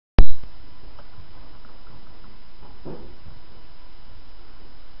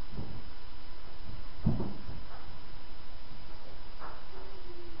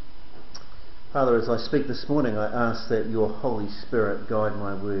Father, as I speak this morning, I ask that your Holy Spirit guide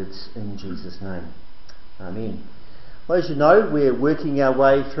my words in Jesus' name. Amen. Well, as you know, we're working our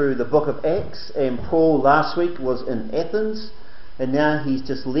way through the book of Acts, and Paul last week was in Athens, and now he's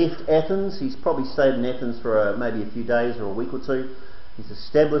just left Athens. He's probably stayed in Athens for maybe a few days or a week or two. He's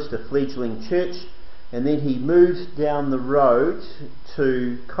established a fledgling church, and then he moves down the road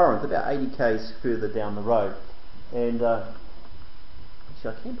to Corinth, about 80 k's further down the road. And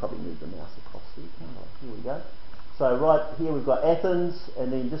I can probably move the mouse across there, can't I? Here we go. So right here we've got Athens,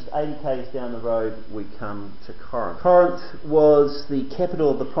 and then just 80 k's down the road we come to Corinth. Corinth was the capital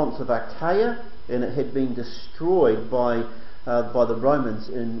of the province of Achaia, and it had been destroyed by the Romans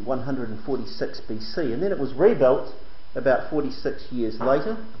in 146 BC, and then it was rebuilt about 46 years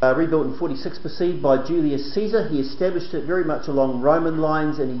later. Rebuilt in 46 BC by Julius Caesar. He established it very much along Roman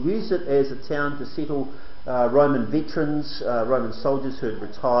lines, and he used it as a town to settle Roman veterans, Roman soldiers who had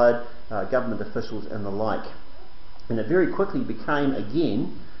retired, government officials and the like. And it very quickly became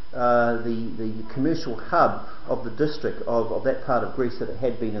again the commercial hub of the district of that part of Greece that it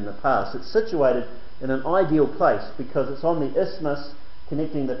had been in the past. It's situated in an ideal place because it's on the isthmus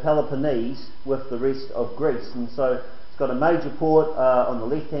connecting the Peloponnese with the rest of Greece, and so it's got a major port on the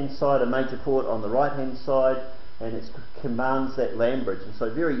left hand side, a major port on the right hand side, and it commands that land bridge, and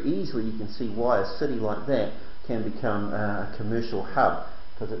so very easily you can see why a city like that can become a commercial hub,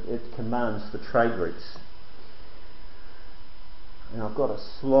 because it commands the trade routes. And I've got a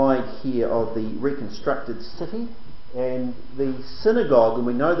slide here of the reconstructed city, and the synagogue, and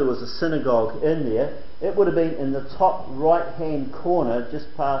we know there was a synagogue in there. It would have been in the top right hand corner just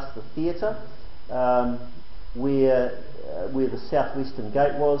past the theatre, where the southwestern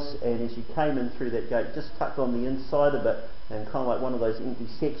gate was, and as you came in through that gate, just tucked on the inside of it, and kind of like one of those empty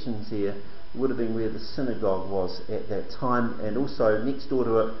sections here, would have been where the synagogue was at that time, and also next door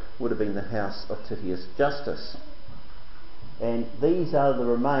to it would have been the house of Titius Justus. And these are the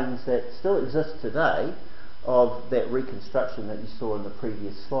remains that still exist today of that reconstruction that you saw in the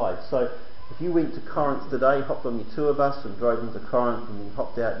previous slide. So if you went to Corinth today, hopped on your tour bus and drove into Corinth and then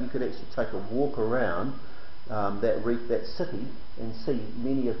hopped out, you could actually take a walk around that city and see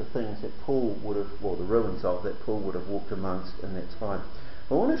many of the things that Paul would have, or the ruins of, that Paul would have walked amongst in that time.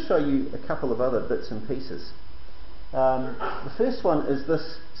 I want to show you a couple of other bits and pieces. The first one is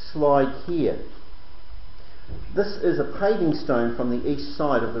this slide here. This is a paving stone from the east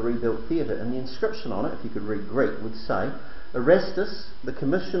side of the rebuilt theatre, and the inscription on it, if you could read Greek, would say, "Erastus, the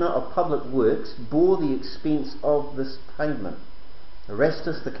Commissioner of Public Works, bore the expense of this pavement."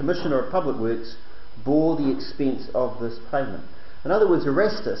 Erastus, the Commissioner of Public Works, bore the expense of this pavement. In other words,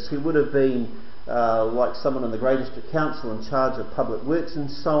 Erastus, who would have been like someone in the Great District Council in charge of public works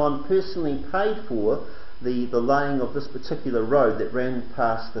and so on, personally paid for the laying of this particular road that ran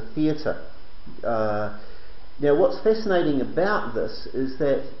past the theatre. Now what's fascinating about this is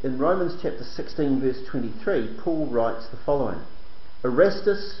that in Romans chapter 16 verse 23, Paul writes the following: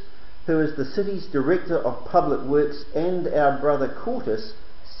 "Erastus, who is the city's director of public works, and our brother Quartus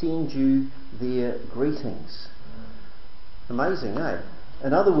send you their greetings." Amazing, eh?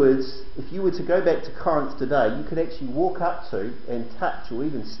 In other words, if you were to go back to Corinth today, you could actually walk up to and touch or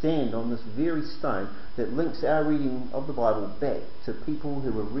even stand on this very stone that links our reading of the Bible back to people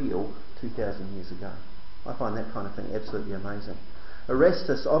who were real 2,000 years ago. I find that kind of thing absolutely amazing.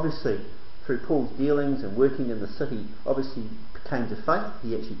 Erastus, obviously, through Paul's dealings and working in the city, obviously came to faith.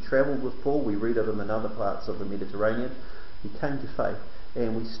 He actually travelled with Paul. We read of him in other parts of the Mediterranean. He came to faith,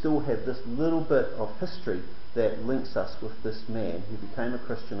 and we still have this little bit of history that links us with this man who became a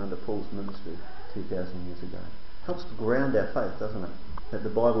Christian under Paul's ministry 2,000 years ago. Helps to ground our faith, doesn't it? That the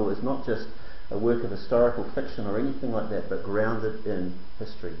Bible is not just a work of historical fiction or anything like that, but grounded in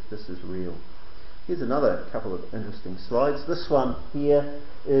history. This is real. Here's another couple of interesting slides. This one here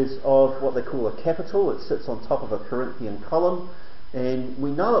is of what they call a capital. It sits on top of a Corinthian column, and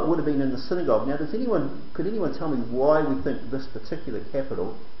we know it would have been in the synagogue. Now, could anyone tell me why we think this particular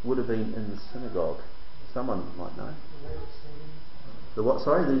capital would have been in the synagogue? Someone might know. The what?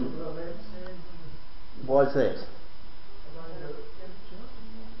 Sorry, why is that?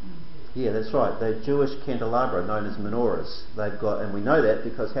 Yeah, that's right. They're Jewish candelabra known as menorahs. They've got, and we know that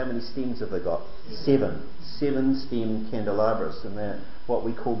because how many stems have they got? 7 stem candelabras, and they're what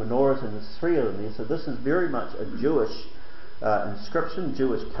we call menorahs, and there's 3 of them there. So this is very much a Jewish inscription,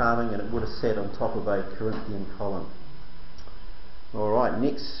 Jewish carving, and it would have sat on top of a Corinthian column. Alright,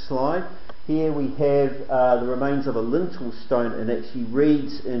 next slide. Here we have the remains of a lintel stone, and actually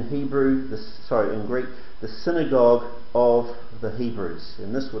reads in in Greek, the synagogue of the Hebrews.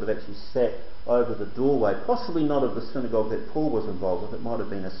 And this would have actually sat over the doorway, possibly not of the synagogue that Paul was involved with. It might have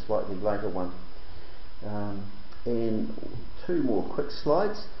been a slightly later one. And two more quick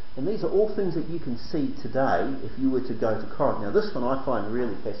slides. And these are all things that you can see today if you were to go to Corinth. Now this one I find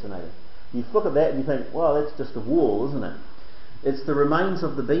really fascinating. You look at that and you think, well, that's just a wall, isn't it? It's the remains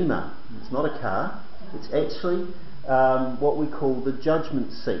of the bema. It's not a car. It's actually what we call the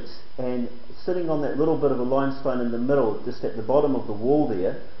judgment seat. And sitting on that little bit of a limestone in the middle, just at the bottom of the wall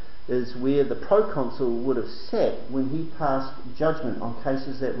there, is where the proconsul would have sat when he passed judgment on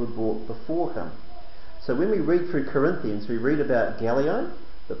cases that were brought before him. So when we read through Corinthians, we read about Gallio,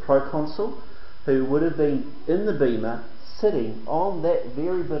 the proconsul, who would have been in the bema, sitting on that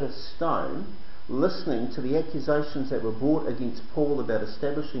very bit of stone, listening to the accusations that were brought against Paul about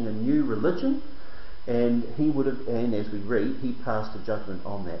establishing a new religion, and as we read, he passed a judgment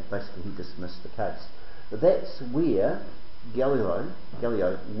on that. Basically, he dismissed the case. But that's where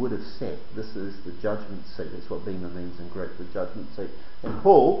Gallio would have sat. This is the judgment seat. That's what bema means in Greek, the judgment seat. And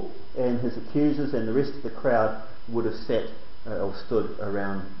Paul and his accusers and the rest of the crowd would have sat or stood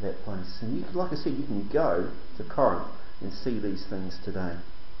around that place. And like I said, you can go to Corinth and see these things today.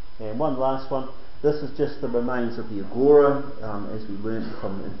 And one last one. This is just the remains of the agora, as we learned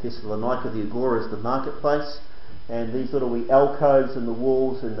from in Thessalonica. The agora is the marketplace, and these little wee alcoves in the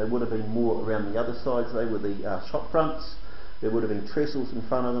walls, and there would have been more around the other sides. They were the shop fronts. There would have been trestles in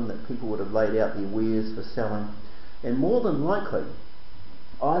front of them that people would have laid out their wares for selling. And more than likely,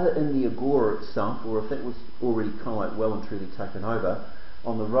 either in the agora itself, or if it was already kind of like well and truly taken over,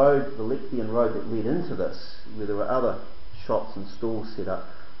 on the road, the Lectian road that led into this, where there were other shops and stalls set up,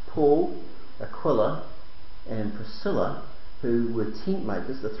 Paul, Aquila and Priscilla, who were tent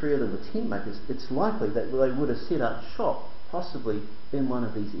makers, the three of them were tent makers, it's likely that they would have set up shop, possibly in one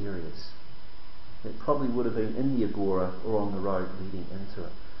of these areas. It probably would have been in the agora or on the road leading into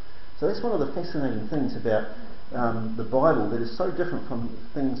it. So that's one of the fascinating things about the Bible that is so different from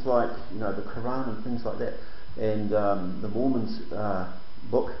things like the Quran and things like that, and the Mormons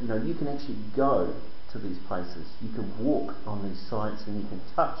book. You can actually go to these places. You can walk on these sites and you can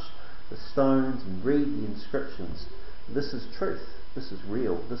touch the stones and read the inscriptions. This is truth. This is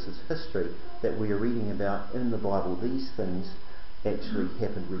real. This is history that we are reading about in the Bible. These things actually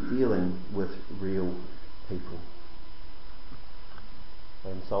happened. We're dealing with real people.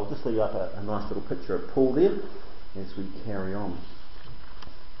 And so I'll just leave up a nice little picture of Paul there as we carry on.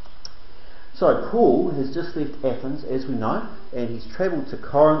 So Paul has just left Athens, as we know, and he's travelled to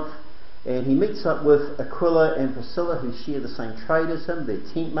Corinth, and he meets up with Aquila and Priscilla, who share the same trade as him. They're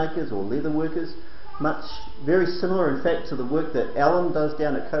tent makers or leather workers, very similar in fact to the work that Alan does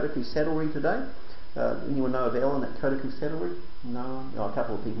down at Kotaku Saddlery today. Anyone know of Alan at Kotaku Saddlery? No, a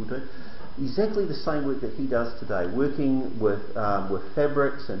couple of people do. Exactly the same work that he does today, working with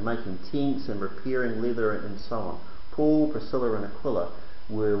fabrics and making tents and repairing leather and so on. Paul, Priscilla and Aquila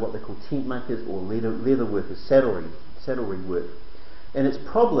were what they call tent makers or leather workers, saddlery work. And it's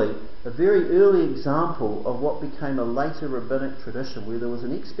probably a very early example of what became a later rabbinic tradition, where there was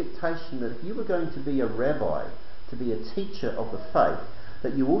an expectation that if you were going to be a rabbi, to be a teacher of the faith,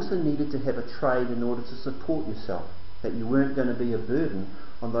 that you also needed to have a trade in order to support yourself, that you weren't going to be a burden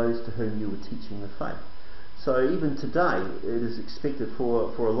on those to whom you were teaching the faith. So even today, it is expected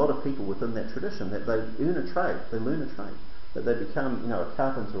for a lot of people within that tradition that they earn a trade, they learn a trade, that they become a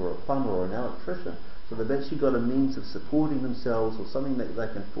carpenter or a plumber or an electrician. So they've actually got a means of supporting themselves or something that they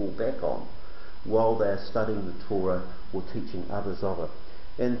can fall back on while they're studying the Torah or teaching others of it.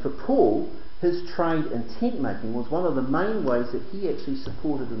 And for Paul, his trade in tent making was one of the main ways that he actually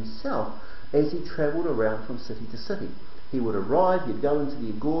supported himself as he travelled around from city to city. He would arrive, he'd go into the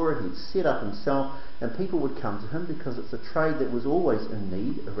agora, he'd set up himself, and people would come to him because it's a trade that was always in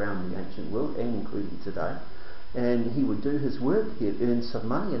need around the ancient world and including today. And he would do his work, he'd earn some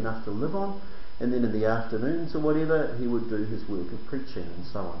money, enough to live on, and then in the afternoons or whatever, he would do his work of preaching and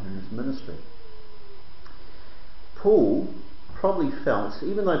so on in his ministry. Paul probably felt,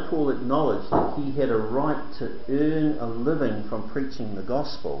 even though Paul acknowledged that he had a right to earn a living from preaching the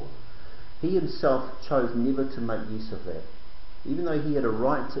gospel, he himself chose never to make use of that. Even though he had a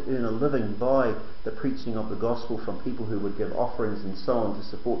right to earn a living by the preaching of the gospel from people who would give offerings and so on to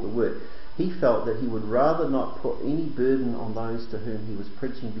support the work, he felt that he would rather not put any burden on those to whom he was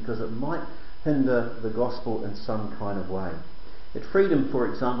preaching, because it might hinder the gospel in some kind of way. It freed him,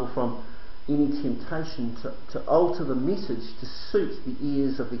 for example, from any temptation to alter the message to suit the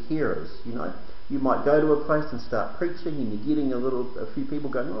ears of the hearers. You might go to a place and start preaching, and you're getting a few people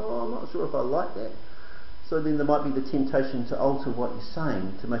going, oh, I'm not sure if I like that. So then there might be the temptation to alter what you're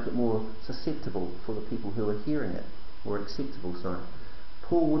saying to make it more susceptible for the people who are hearing it, or acceptable, sorry.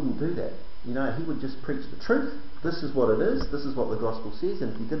 Paul wouldn't do that. He would just preach the truth. This is what it is, this is what the gospel says,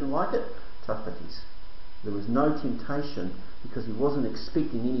 and if you didn't like it, tough bickies. There was no temptation, because he wasn't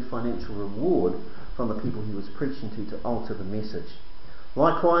expecting any financial reward from the people he was preaching to alter the message.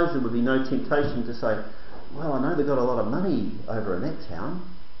 Likewise, there would be no temptation to say, well, I know they've got a lot of money over in that town,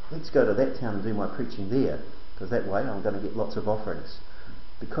 let's go to that town and do my preaching there, because that way I'm going to get lots of offerings.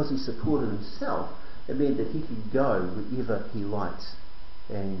 Because he supported himself, it meant that he could go wherever he liked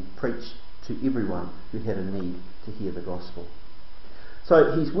and preach to everyone who had a need to hear the gospel.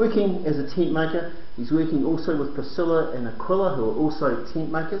 So he's working as a tent maker. He's working also with Priscilla and Aquila, who are also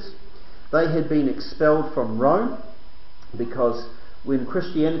tent makers. They had been expelled from Rome because when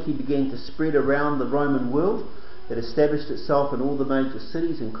Christianity began to spread around the Roman world, it established itself in all the major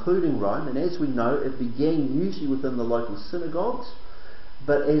cities, including Rome, and as we know, it began usually within the local synagogues,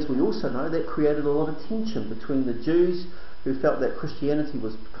 but as we also know, that created a lot of tension between the Jews who felt that Christianity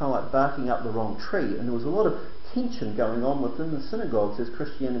was kind of like barking up the wrong tree, and there was a lot of tension going on within the synagogues as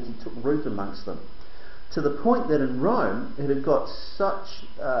Christianity took root amongst them, to the point that in Rome it had got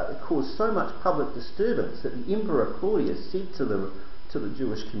it caused so much public disturbance that the Emperor Claudius said to the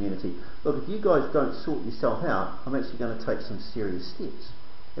Jewish community, look, if you guys don't sort yourself out, I'm actually going to take some serious steps.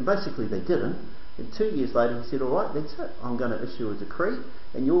 And basically they didn't, and 2 years later he said, alright, that's it, I'm going to issue a decree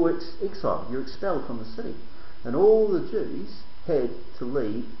and you're exiled, you're expelled from the city. And all the Jews had to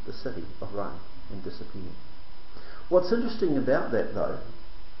leave the city of Rome and disappear. What's interesting about that, though,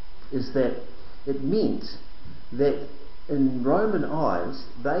 is that it meant that in Roman eyes,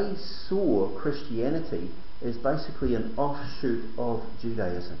 they saw Christianity as basically an offshoot of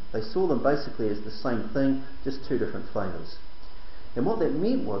Judaism. They saw them basically as the same thing, just two different flavours. And what that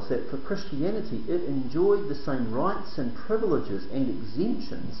meant was that for Christianity, it enjoyed the same rights and privileges and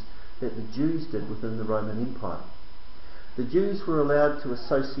exemptions that the Jews did within the Roman Empire. The Jews were allowed to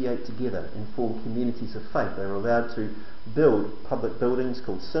associate together and form communities of faith. They were allowed to build public buildings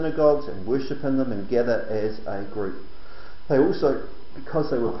called synagogues and worship in them and gather as a group. They also,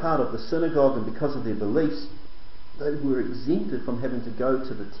 because they were part of the synagogue and because of their beliefs, they were exempted from having to go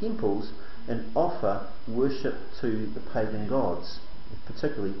to the temples and offer worship to the pagan gods,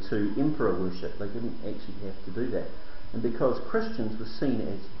 particularly to emperor worship. They didn't actually have to do that. And because Christians were seen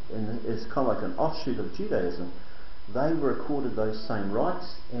as kind of like an offshoot of Judaism, they were accorded those same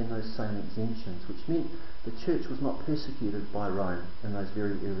rights and those same exemptions, which meant the church was not persecuted by Rome in those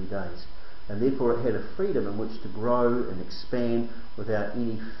very early days. And therefore it had a freedom in which to grow and expand without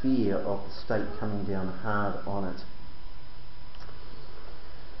any fear of the state coming down hard on it.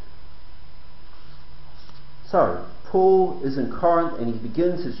 So, Paul is in Corinth and he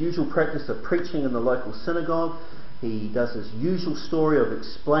begins his usual practice of preaching in the local synagogue. He does his usual story of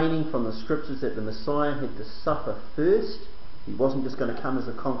explaining from the scriptures that the Messiah had to suffer first. He wasn't just going to come as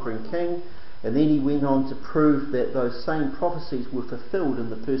a conquering king. And then he went on to prove that those same prophecies were fulfilled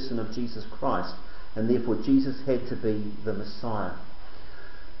in the person of Jesus Christ, and therefore Jesus had to be the Messiah.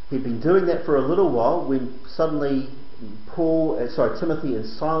 He'd been doing that for a little while when suddenly Timothy and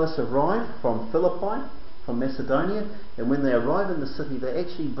Silas arrived from Philippi, from Macedonia, and when they arrive in the city they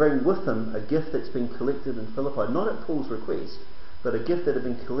actually bring with them a gift that's been collected in Philippi, not at Paul's request, but a gift that had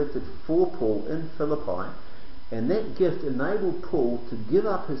been collected for Paul in Philippi. And that gift enabled Paul to give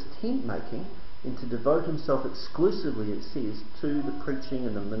up his tent making and to devote himself exclusively, it says, to the preaching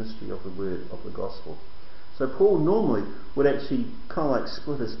and the ministry of the word of the gospel. So Paul normally would actually kind of like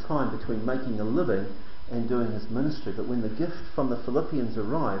split his time between making a living and doing his ministry. But when the gift from the Philippians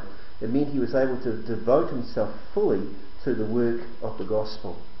arrived, it meant he was able to devote himself fully to the work of the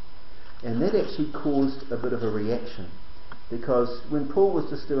gospel. And that actually caused a bit of a reaction, because when Paul was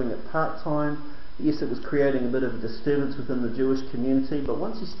just doing it part-time, yes, it was creating a bit of a disturbance within the Jewish community, but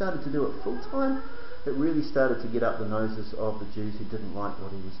once he started to do it full-time, it really started to get up the noses of the Jews who didn't like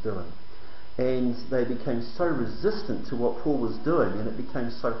what he was doing. And they became so resistant to what Paul was doing, and it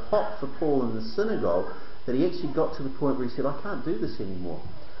became so hot for Paul in the synagogue, that he actually got to the point where he said, I can't do this anymore.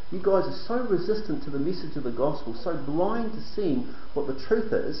 You guys are so resistant to the message of the gospel, so blind to seeing what the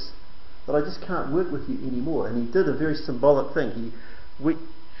truth is, that I just can't work with you anymore. And he did a very symbolic thing. He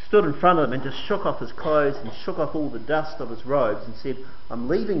stood in front of them and just shook off his clothes and shook off all the dust of his robes and said, I'm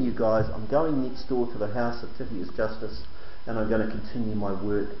leaving you guys, I'm going next door to the house of Titius Justus, and I'm going to continue my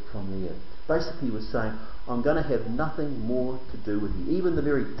work from there. Basically he was saying, I'm going to have nothing more to do with you. Even the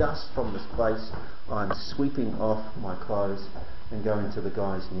very dust from this place, I'm sweeping off my clothes and going to the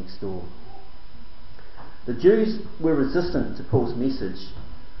guys next door. The Jews were resistant to Paul's message,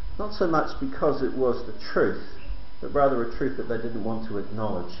 not so much because it was the truth, but rather a truth that they didn't want to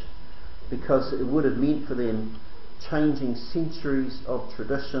acknowledge, because it would have meant for them changing centuries of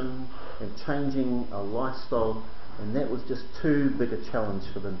tradition and changing a lifestyle, and that was just too big a challenge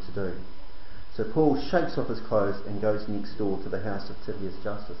for them to do. So Paul shakes off his clothes and goes next door to the house of Titius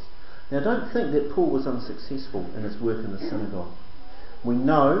Justus. Now don't think that Paul was unsuccessful in his work in the synagogue. We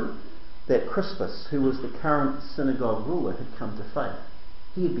know that Crispus, who was the current synagogue ruler, had come to faith.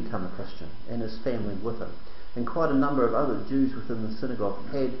 He had become a Christian, and his family with him. And quite a number of other Jews within the synagogue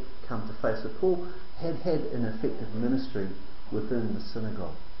had come to faith. So Paul had an effective ministry within the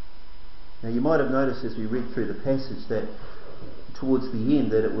synagogue. Now you might have noticed as we read through the passage that towards the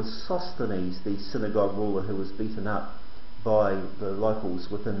end that it was Sosthenes, the synagogue ruler, who was beaten up by the locals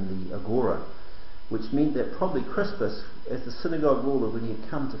within the agora, which meant that probably Crispus, as the synagogue ruler when he had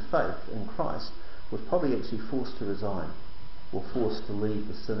come to faith in Christ, was probably actually forced to resign or forced to leave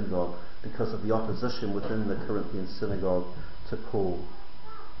the synagogue because of the opposition within the Corinthian synagogue to Paul.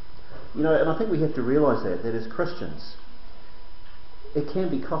 You know, and I think we have to realise that as Christians, it can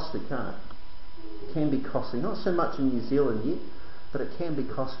be costly, can't it? It can be costly, not so much in New Zealand yet, but it can be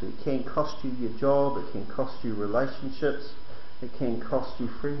costly. It can cost you your job, it can cost you relationships, it can cost you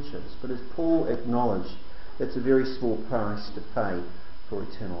friendships. But as Paul acknowledged, it's a very small price to pay for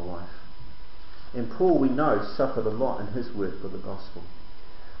eternal life. And Paul, we know, suffered a lot in his work for the gospel.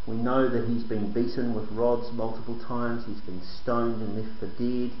 We know that he's been beaten with rods multiple times, he's been stoned and left for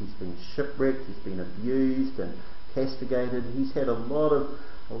dead, he's been shipwrecked, he's been abused and castigated. He's had a lot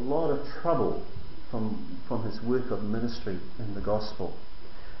of trouble from his work of ministry in the gospel.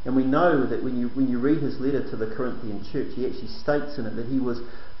 And we know that when you read his letter to the Corinthian church, he actually states in it that he was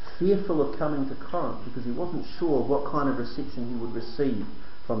fearful of coming to Corinth because he wasn't sure of what kind of reception he would receive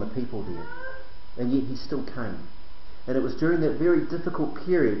from the people there. And yet he still came. And it was during that very difficult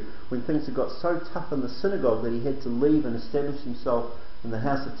period when things had got so tough in the synagogue that he had to leave and establish himself in the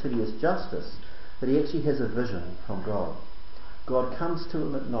house of Titius Justus that he actually has a vision from God. God comes to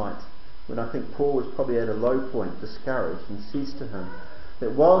him at night when I think Paul was probably at a low point, discouraged, and says to him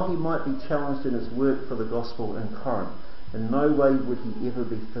that while he might be challenged in his work for the gospel in Corinth, in no way would he ever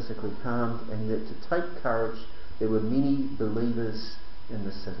be physically harmed, and that to take courage, there were many believers in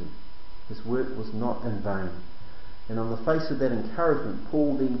the city. His work was not in vain. And on the face of that encouragement,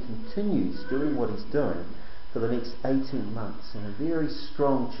 Paul then continues doing what he's doing for the next 18 months, and a very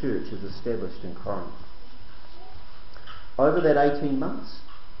strong church is established in Corinth. Over that 18 months,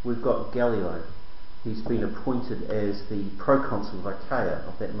 we've got Gallio. He's been appointed as the proconsul of Achaia,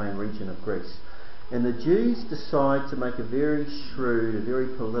 of that main region of Greece. And the Jews decide to make a very shrewd, a very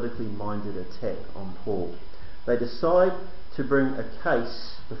politically minded attack on Paul. They decide to bring a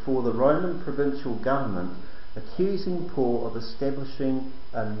case before the Roman provincial government accusing Paul of establishing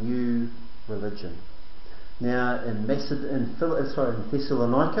a new religion. Now in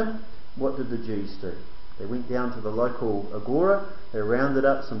Thessalonica, what did the Jews do? They went down to the local agora, they rounded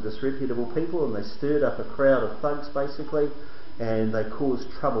up some disreputable people and they stirred up a crowd of thugs basically, and they caused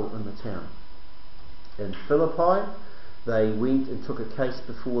trouble in the town. In Philippi, they went and took a case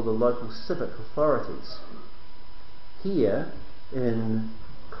before the local civic authorities. Here in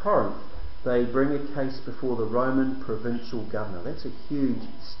Corinth, they bring a case before the Roman provincial governor. That's a huge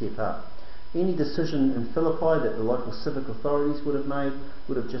step up. Any decision in Philippi that the local civic authorities would have made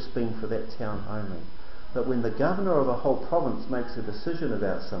would have just been for that town only. But when the governor of a whole province makes a decision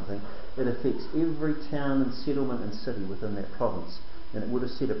about something, it affects every town and settlement and city within that province. And it would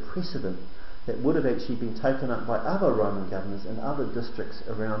have set a precedent that would have actually been taken up by other Roman governors in other districts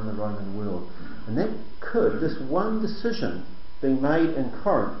around the Roman world. And that could, this one decision being made in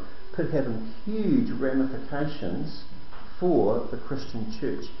Corinth, could have huge ramifications for the Christian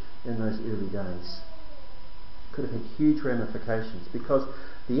church in those early days. Could have had huge ramifications, because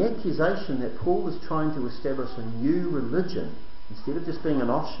the accusation that Paul was trying to establish a new religion, instead of just being an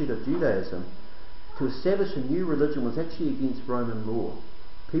offshoot of Judaism, to establish a new religion was actually against Roman law.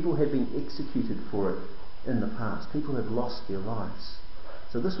 People had been executed for it in the past. People had lost their lives.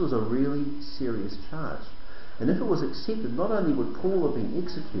 So this was a really serious charge. And if it was accepted, not only would Paul have been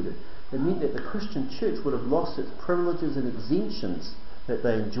executed, it meant that the Christian church would have lost its privileges and exemptions that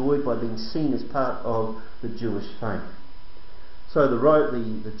they enjoyed by being seen as part of the Jewish faith. So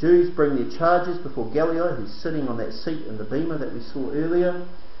the Jews bring their charges before Gallio, who's sitting on that seat in the bema that we saw earlier.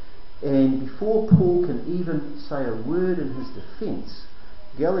 And before Paul can even say a word in his defence,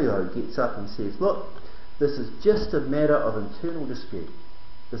 Gallio gets up and says, look, this is just a matter of internal dispute.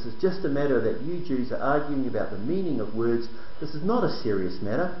 This is just a matter that you Jews are arguing about the meaning of words. This is not a serious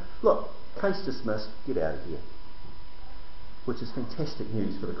matter. Look, case dismissed, get out of here. Which is fantastic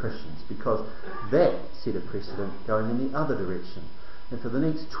news for the Christians, because that set a precedent going in the other direction. And for the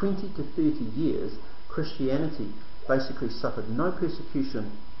next 20 to 30 years, Christianity basically suffered no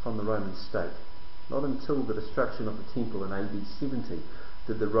persecution from the Roman state. Not until the destruction of the temple in AD 70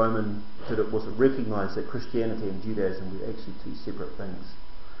 did it was recognised that Christianity and Judaism were actually two separate things.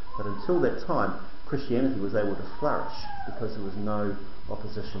 But until that time, Christianity was able to flourish because there was no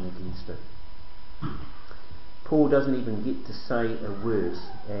opposition against it. Paul doesn't even get to say a word,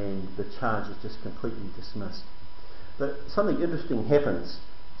 and the charge is just completely dismissed. But something interesting happens.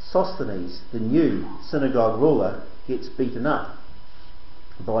 Sosthenes, the new synagogue ruler, gets beaten up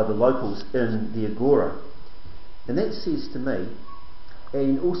by the locals in the agora. And that says to me,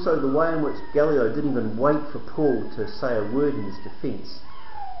 and also the way in which Gallio didn't even wait for Paul to say a word in his defence,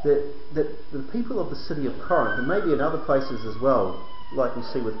 that the people of the city of Corinth, and maybe in other places as well, like we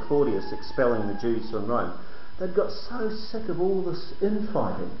see with Claudius expelling the Jews from Rome, they'd got so sick of all this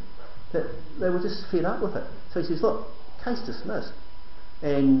infighting that they were just fed up with it. So he says, look, case dismissed.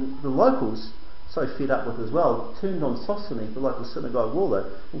 And the locals, so fed up with as well, turned on Sosthenes, the local synagogue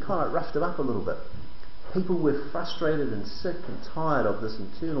ruler, and kind of roughed him up a little bit. People were frustrated and sick and tired of this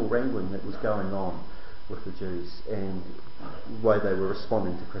internal wrangling that was going on with the Jews and the way they were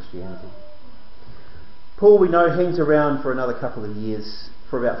responding to Christianity. Paul, we know, hangs around for another couple of years,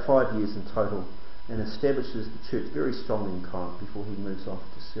 for about 5 years in total, and establishes the church very strongly in Corinth before he moves off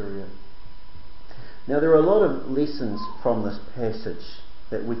to Syria. Now, there are a lot of lessons from this passage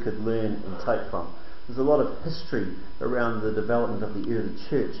that we could learn and take from. There's a lot of history around the development of the early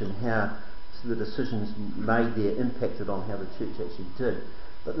church and how the decisions made there impacted on how the church actually did.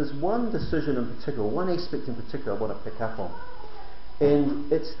 But there's one decision in particular, one aspect in particular I want to pick up on,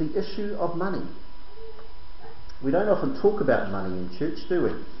 and it's the issue of money. We don't often talk about money in church, do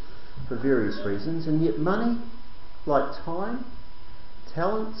we? For various reasons, and yet money, like time,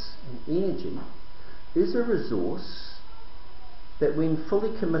 talents and energy, is a resource that when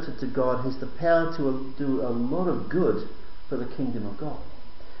fully committed to God has the power to do a lot of good for the kingdom of God.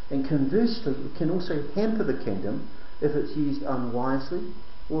 And conversely, it can also hamper the kingdom if it's used unwisely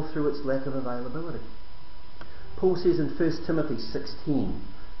or through its lack of availability. Paul says in 1 Timothy 6:10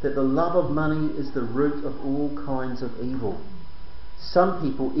 that the love of money is the root of all kinds of evil. Some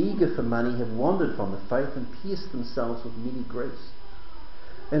people eager for money have wandered from the faith and pierced themselves with many griefs.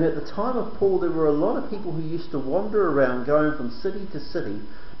 And at the time of Paul, there were a lot of people who used to wander around going from city to city,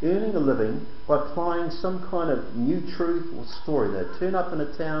 earning a living by applying some kind of new truth or story. They'd turn up in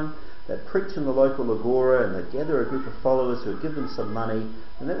a town, they'd preach in the local agora, and they'd gather a group of followers who would give them some money,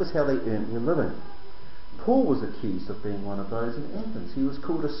 and that was how they earned their living. Paul was accused of being one of those in Athens. He was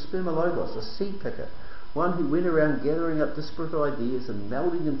called a spermologos, a seed picker, one who went around gathering up disparate ideas and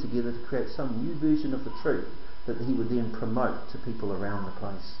melding them together to create some new version of the truth that he would then promote to people around the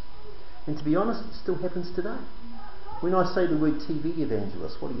place. And to be honest, it still happens today. When I say the word TV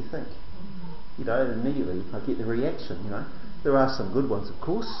evangelist, what do you think? You know, immediately I get the reaction, you know. There are some good ones, of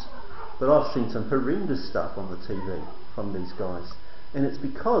course, but I've seen some horrendous stuff on the TV from these guys. And it's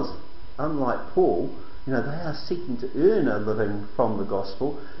because, unlike Paul, you know, they are seeking to earn a living from the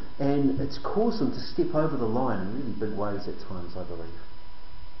gospel, and it's caused them to step over the line in really big ways at times, I believe.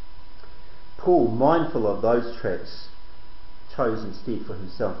 Paul, mindful of those traps, chose instead for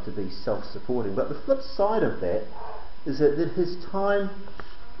himself to be self-supporting. But the flip side of that is that his time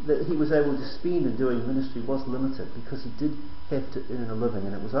that he was able to spend in doing ministry was limited, because he did have to earn a living,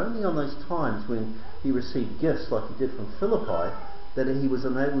 and it was only on those times when he received gifts like he did from Philippi that he was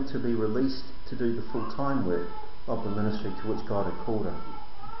unable to be released to do the full-time work of the ministry to which God had called him.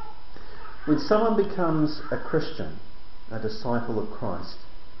 When someone becomes a Christian, a disciple of Christ,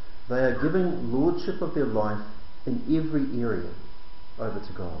 they are giving lordship of their life in every area over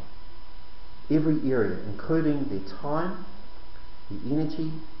to God. Every area, including their time, their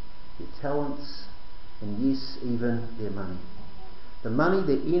energy, their talents, and yes, even their money. The money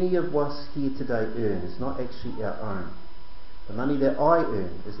that any of us here today earn is not actually our own. The money that I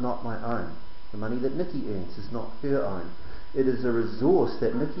earn is not my own. The money that Nikki earns is not her own. It is a resource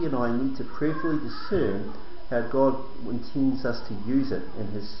that Nikki and I need to prayerfully discern how God intends us to use it in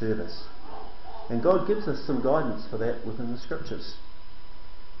His service. And God gives us some guidance for that within the Scriptures.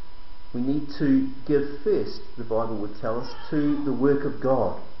 We need to give first, the Bible would tell us, to the work of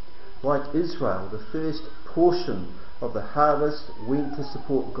God. Like Israel, the first portion of the harvest went to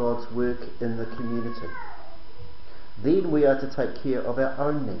support God's work in the community. Then we are to take care of our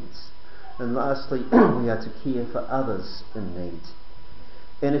own needs. And lastly, we are to care for others in need.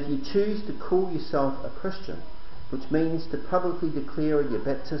 And if you choose to call yourself a Christian, which means to publicly declare in your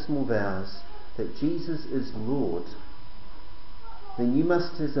baptismal vows that Jesus is Lord, then you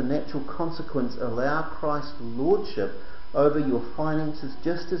must, as a natural consequence, allow Christ's lordship over your finances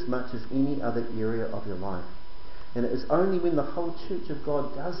just as much as any other area of your life. And it is only when the whole Church of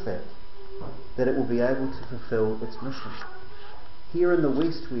God does that that it will be able to fulfill its mission. Here in the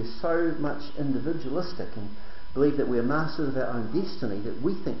West, we are so much individualistic and believe that we are masters of our own destiny, that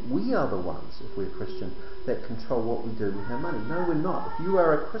we think we are the ones, if we're Christian, that control what we do with our money. No, we're not. If you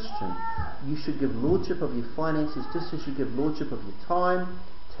are a Christian, you should give lordship of your finances just as you give lordship of your time,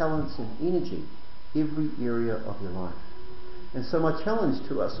 talents and energy, every area of your life. And so my challenge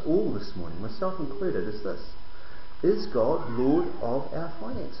to us all this morning, myself included, is this: is God Lord of our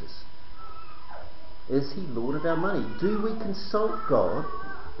finances? Is He Lord of our money? Do we consult God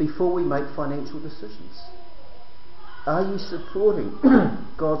before we make financial decisions? Are you supporting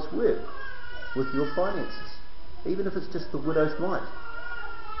God's work with your finances, even if it's just the widow's mite?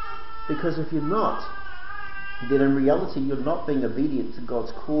 Because if you're not, then in reality you're not being obedient to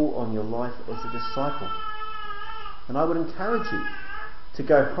God's call on your life as a disciple. And I would encourage you to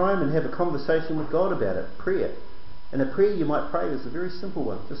go home and have a conversation with God about it, prayer. And a prayer you might pray is a very simple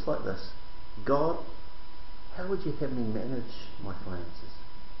one, just like this: God, how would you have me manage my finances?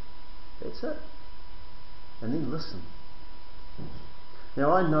 That's it. And then listen.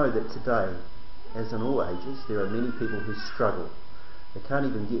 Now I know that today, as in all ages, there are many people who struggle. They can't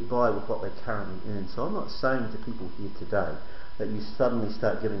even get by with what they currently earn. So I'm not saying to people here today that you suddenly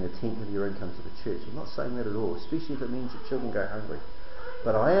start giving a tenth of your income to the church. I'm not saying that at all, especially if it means that children go hungry.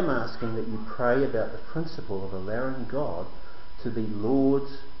 But I am asking that you pray about the principle of allowing God to be Lord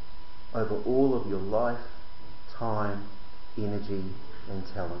over all of your life, time, energy and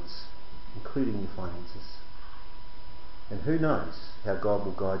talents, including your finances. And who knows how God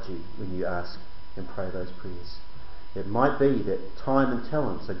will guide you when you ask and pray those prayers. It might be that time and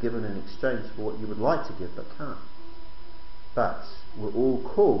talents are given in exchange for what you would like to give but can't. But we're all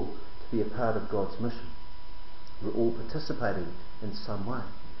called to be a part of God's mission. We're all participating in some way.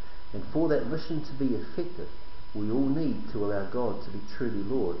 And for that mission to be effective, we all need to allow God to be truly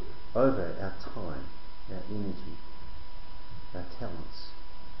Lord over our time, our energy, our talents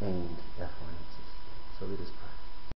and our finances. So let us pray.